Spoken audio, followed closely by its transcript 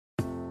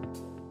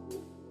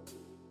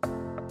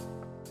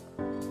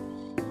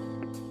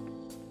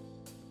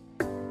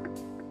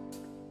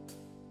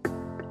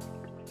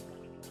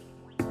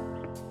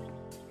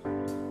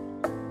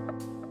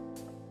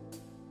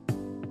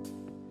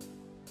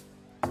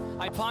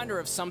I ponder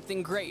of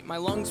something great. My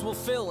lungs will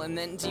fill and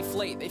then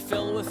deflate. They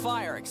fill with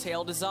fire,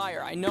 exhale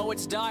desire. I know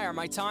it's dire,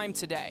 my time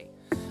today.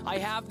 I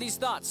have these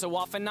thoughts so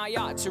often I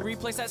ought to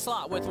replace that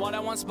slot with what I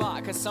once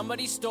bought, 'cause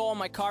somebody stole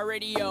my car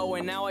radio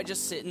and now I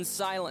just sit in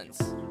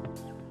silence.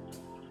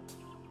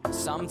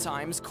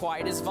 Sometimes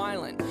quite as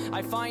violent.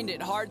 I find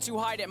it hard to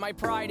hide it. My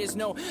pride is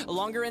no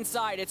longer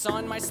inside. It's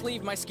on my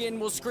sleeve. My skin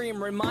will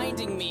scream,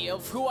 reminding me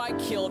of who I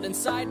killed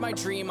inside my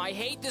dream. I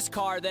hate this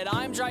car that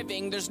I'm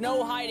driving. There's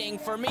no hiding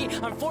for me.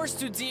 I'm forced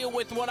to deal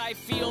with what I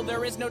feel.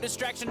 There is no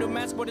distraction to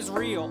mask what is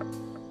real.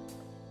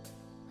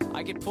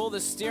 I could pull the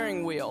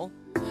steering wheel.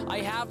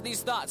 I have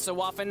these thoughts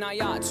so often I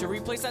ought to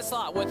replace that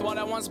slot with what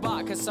I once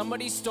bought, 'cause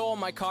somebody stole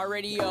my car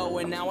radio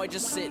and now I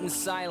just sit in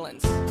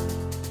silence.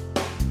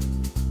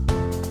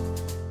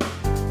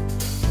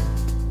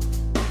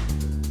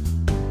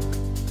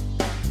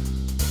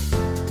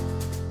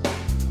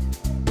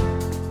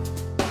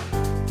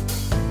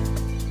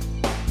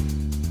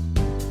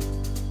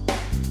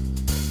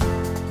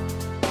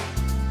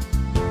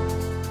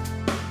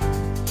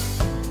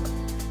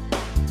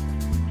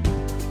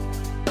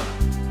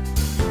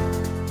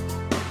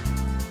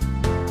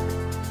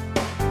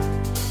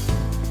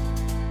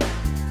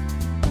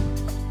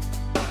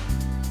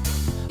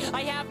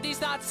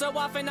 So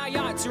often I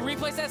ought to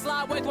replace that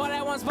slot with what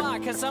I once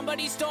bought, 'cause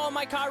somebody stole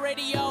my car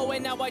radio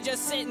and now I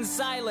just sit in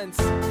silence.